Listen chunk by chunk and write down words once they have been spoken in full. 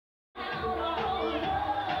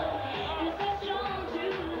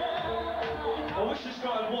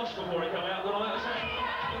and watched before he came out, then I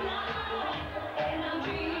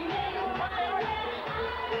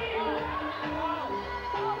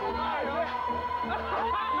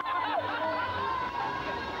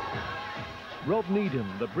Rob Needham,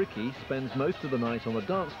 the brickie, spends most of the night on the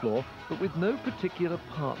dance floor, but with no particular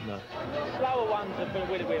partner. Slower ones are for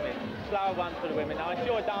the women. Slower ones for the women. I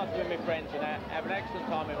enjoy dancing with my friends and have an excellent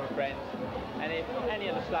time with my friends. And if any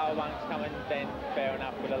of the slower ones come in, then fair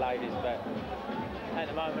enough with the ladies. But at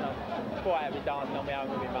the moment, I'm quite happy dancing on my own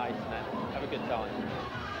with my mates and that. Have a good time.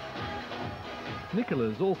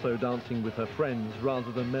 Nicola's also dancing with her friends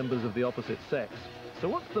rather than members of the opposite sex. So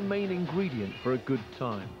what's the main ingredient for a good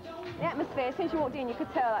time? The atmosphere, as soon as you walked in, you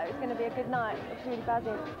could tell that it was going to be a good night. It was really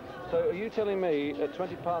buzzing. So are you telling me at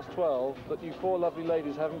 12:20 that you four lovely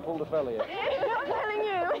ladies haven't pulled a fella yet? I'm telling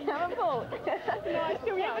you, we haven't pulled. No, I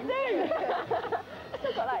still never do. I've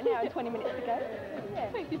still got like an hour and 20 minutes to go.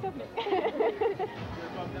 Yeah. Thank you, lovely.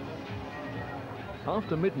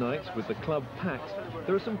 After midnight, with the club packed,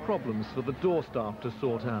 there are some problems for the door staff to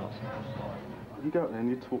sort out. You go out there and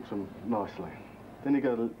you talk to them nicely. Then you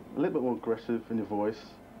go a little bit more aggressive in your voice.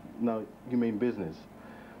 No, you mean business.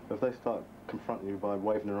 But if they start confronting you by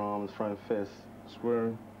waving their arms, throwing fists,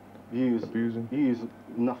 Swearing, abusing. You use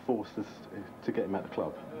enough force to get him out of the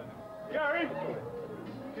club. Gary!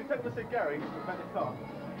 Can you take me to see Gary about the car?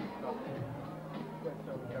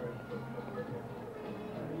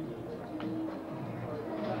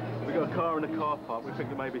 We've got a car in the car park. We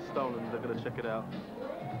think it may be stolen. They're going to check it out.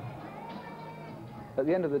 At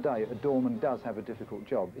the end of the day, a doorman does have a difficult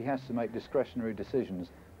job. He has to make discretionary decisions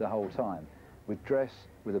the whole time, with dress,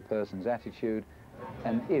 with a person's attitude,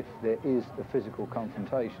 and if there is a physical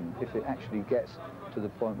confrontation, if it actually gets to the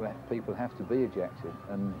point where people have to be ejected,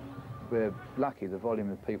 and we're lucky, the volume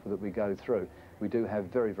of people that we go through, we do have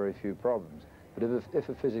very, very few problems. But if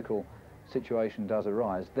a physical situation does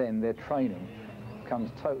arise, then their training comes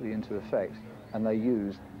totally into effect, and they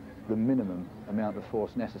use the minimum amount of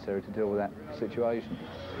force necessary to deal with that situation.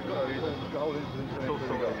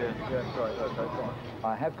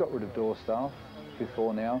 I have got rid of door staff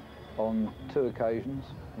before now on 2 occasions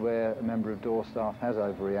where a member of door staff has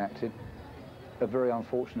overreacted. A very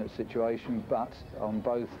unfortunate situation, but on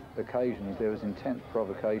both occasions there was intense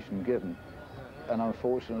provocation given, and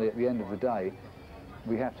unfortunately at the end of the day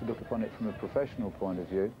we have to look upon it from a professional point of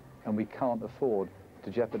view, and we can't afford to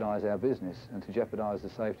jeopardise our business and to jeopardise the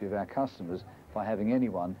safety of our customers by having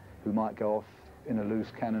anyone who might go off in a loose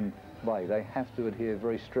cannon way. They have to adhere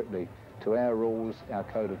very strictly to our rules, our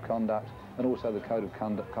code of conduct, and also the code of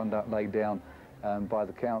conduct laid down by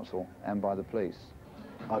the council and by the police.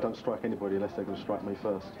 I don't strike anybody unless they're going to strike me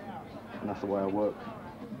first, and that's the way I work.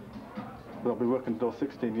 But I've been working the door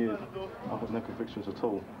 16 years. I've got no convictions at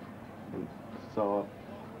all, and so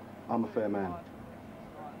I'm a fair man.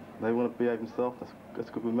 They want to behave themselves,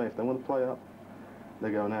 that's good with me. If they want to play up,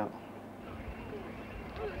 they're going out.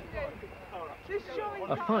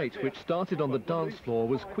 A fight which started on the dance floor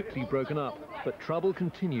was quickly broken up, but trouble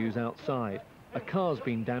continues outside. A car's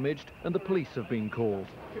been damaged and the police have been called.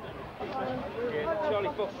 Charlie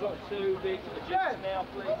Foxtrot 2, big now,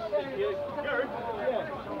 please. Thank you. Gary? Yeah.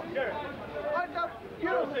 Gary?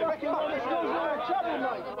 You're the fucking one that causing all the trouble,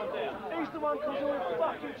 mate. He's the one causing all the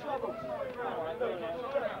fucking trouble.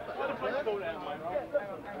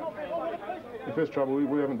 If there's trouble,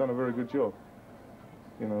 we haven't done a very good job.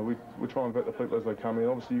 You know, we try and vet the people as they come in.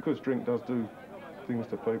 Obviously, because drink does do things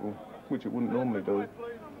to people, which it wouldn't normally do,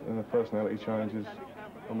 and the personality changes,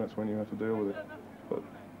 and that's when you have to deal with it. But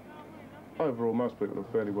overall, most people are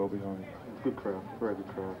fairly well behaved. Good crowd, very good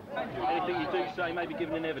crowd. Anything you do say may be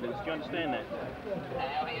given in evidence. Do you understand that?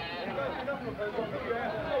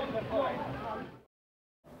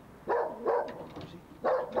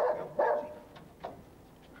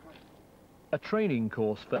 A training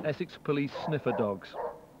course for Essex Police sniffer dogs.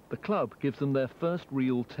 The club gives them their first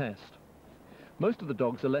real test. Most of the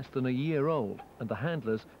dogs are less than a year old, and the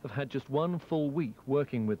handlers have had just 1 full week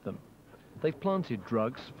working with them. They've planted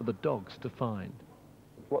drugs for the dogs to find.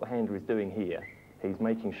 What the handler is doing here, he's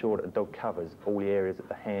making sure that the dog covers all the areas that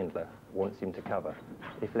the handler wants him to cover.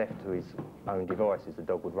 If left to his own devices, the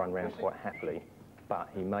dog would run around quite happily, but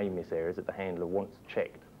he may miss areas that the handler wants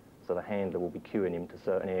checked. So the handler will be cueing him to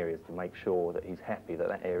certain areas to make sure that he's happy that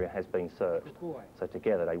that area has been searched. So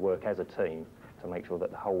together they work as a team to make sure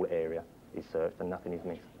that the whole area is searched and nothing is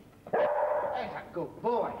missed. There's a good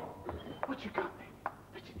boy. What you got there?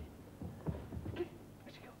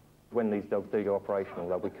 When these dogs do go operational,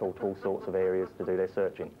 they'll be called to all sorts of areas to do their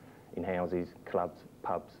searching, in houses, clubs,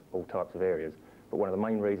 pubs, all types of areas. But one of the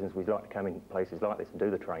main reasons we like to come in places like this and do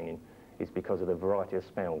the training is because of the variety of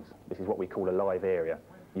smells. This is what we call a live area.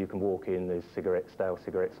 You can walk in, there's stale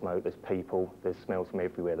cigarette smoke, there's people, there's smells from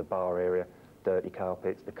everywhere, the bar area, dirty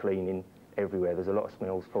carpets, the cleaning, everywhere. There's a lot of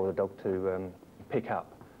smells for the dog to pick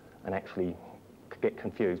up and actually get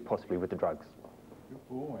confused, possibly with the drugs. Good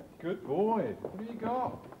boy, good boy. What have you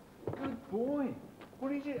got? Good boy.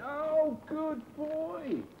 What is it? Oh, good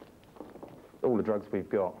boy. All the drugs we've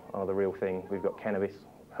got are the real thing. We've got cannabis,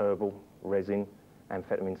 herbal, resin,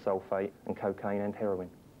 amphetamine sulfate, and cocaine and heroin.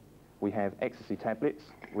 We have ecstasy tablets,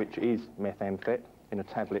 which is methamphet in a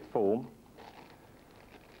tablet form,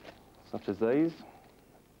 such as these.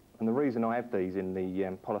 And the reason I have these in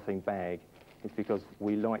the polythene bag is because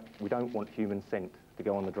we don't want human scent to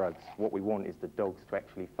go on the drugs. What we want is the dogs to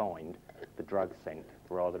actually find the drug scent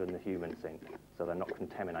rather than the human scent, so they're not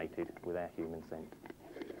contaminated with our human scent.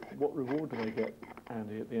 What reward do they get,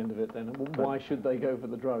 Andy, at the end of it then? Why should they go for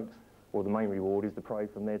the drugs? Well, the main reward is the praise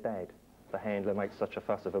from their dad. The handler makes such a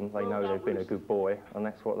fuss of them, they know they've been a good boy, and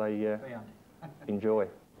that's what they enjoy.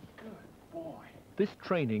 Good boy. This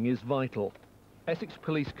training is vital. Essex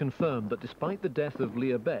Police confirmed that despite the death of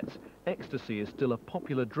Leah Betts, ecstasy is still a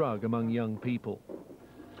popular drug among young people.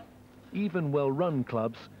 Even well-run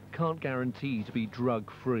clubs can't guarantee to be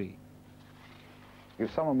drug-free.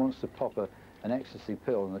 If someone wants to pop an ecstasy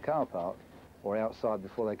pill in the car park or outside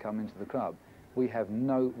before they come into the club, we have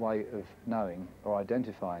no way of knowing or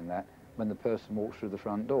identifying that when the person walks through the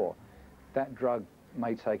front door. That drug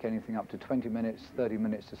may take anything up to 20 minutes, 30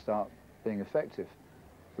 minutes to start being effective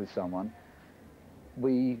with someone.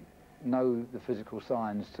 We know the physical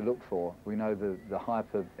signs to look for. We know the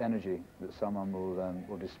hyper energy that someone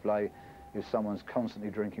will display if someone's constantly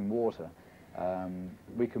drinking water.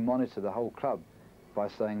 We can monitor the whole club by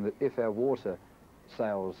saying that if our water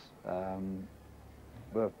sales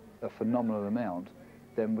were a phenomenal amount,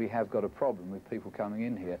 then we have got a problem with people coming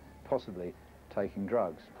in here, possibly taking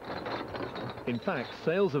drugs. In fact,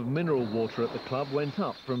 sales of mineral water at the club went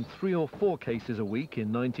up from 3 or 4 cases a week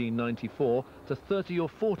in 1994 to 30 or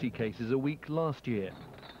 40 cases a week last year.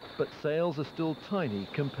 But sales are still tiny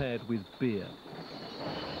compared with beer.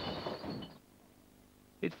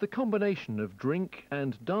 It's the combination of drink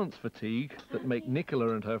and dance fatigue that make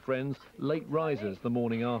Nicola and her friends late risers the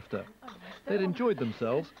morning after. They'd enjoyed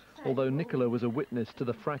themselves, although Nicola was a witness to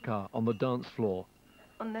the fracas on the dance floor.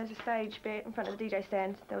 There's a stage bit in front of the DJ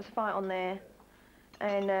stand. There was a fight on there,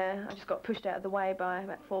 and I just got pushed out of the way by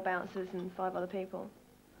about 4 bouncers and 5 other people.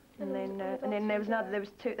 And then there was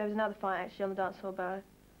another fight actually on the dance floor, but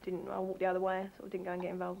I walked the other way, sort of didn't go and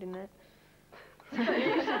get involved in that. not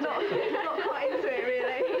quite into it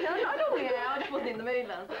really. I normally am. I just wasn't in the mood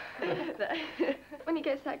last. When it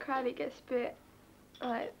gets that crowded, it gets a bit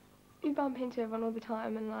like you bump into everyone all the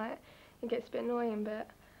time, and like it gets a bit annoying, but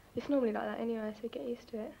it's normally like that anyway, so get used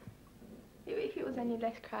to it. If it was any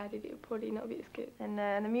less crowded, it would probably not be as good. And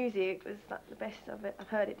the music was like the best of it. I've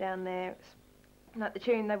heard it down there. It was, like the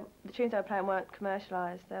tunes they were playing weren't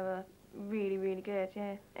commercialised. They were really, really good.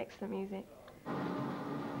 Yeah, excellent music.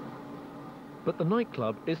 But the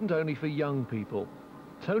nightclub isn't only for young people.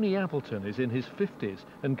 Tony Appleton is in his 50s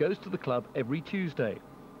and goes to the club every Tuesday.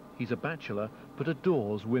 He's a bachelor, but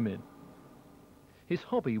adores women. His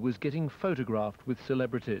hobby was getting photographed with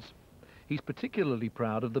celebrities. He's particularly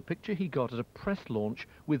proud of the picture he got at a press launch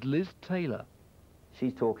with Liz Taylor.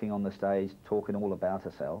 She's talking on the stage, talking all about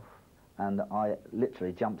herself, and I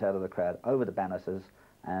literally jumped out of the crowd over the banisters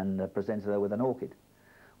and presented her with an orchid,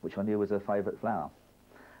 which I knew was her favourite flower.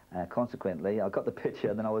 Consequently, I got the picture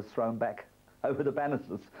and then I was thrown back over the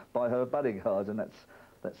banisters by her bodyguards, and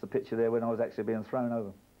that's the picture there when I was actually being thrown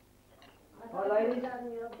over. Hi ladies.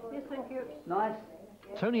 Yes, thank you. Nice.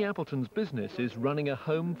 Tony Appleton's business is running a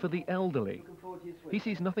home for the elderly. He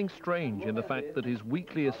sees nothing strange in the fact that his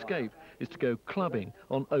weekly escape is to go clubbing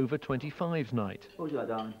on over 25s night. What would you like,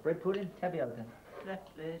 darling? Bread pudding? Tapioca? Left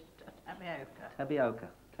list, tapioca. Tapioca.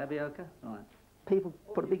 Tapioca? Right. People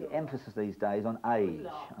put a big emphasis these days on age.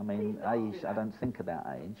 I mean, age, I don't think about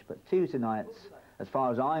age, but Tuesday nights, as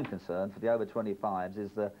far as I'm concerned, for the over 25s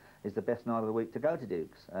is the best night of the week to go to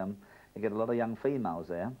Duke's. You get a lot of young females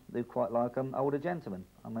there who quite like older gentlemen.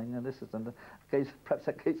 I mean, this is perhaps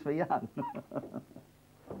that keeps me young.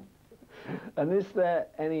 And is there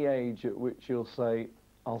any age at which you'll say,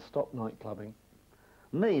 I'll stop night clubbing?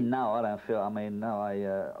 Me, no, I don't feel. I mean, no,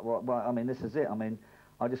 I mean, this is it. I mean,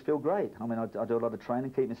 I just feel great. I mean, I do a lot of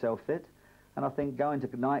training, keep myself fit, and I think going to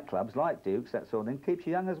nightclubs like Duke's, that sort of thing, keeps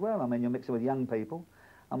you young as well. I mean, you're mixing with young people.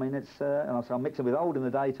 I mean, it's, and I'm mixing with old in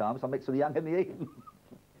the daytime, so I'm mixing with young in the evening.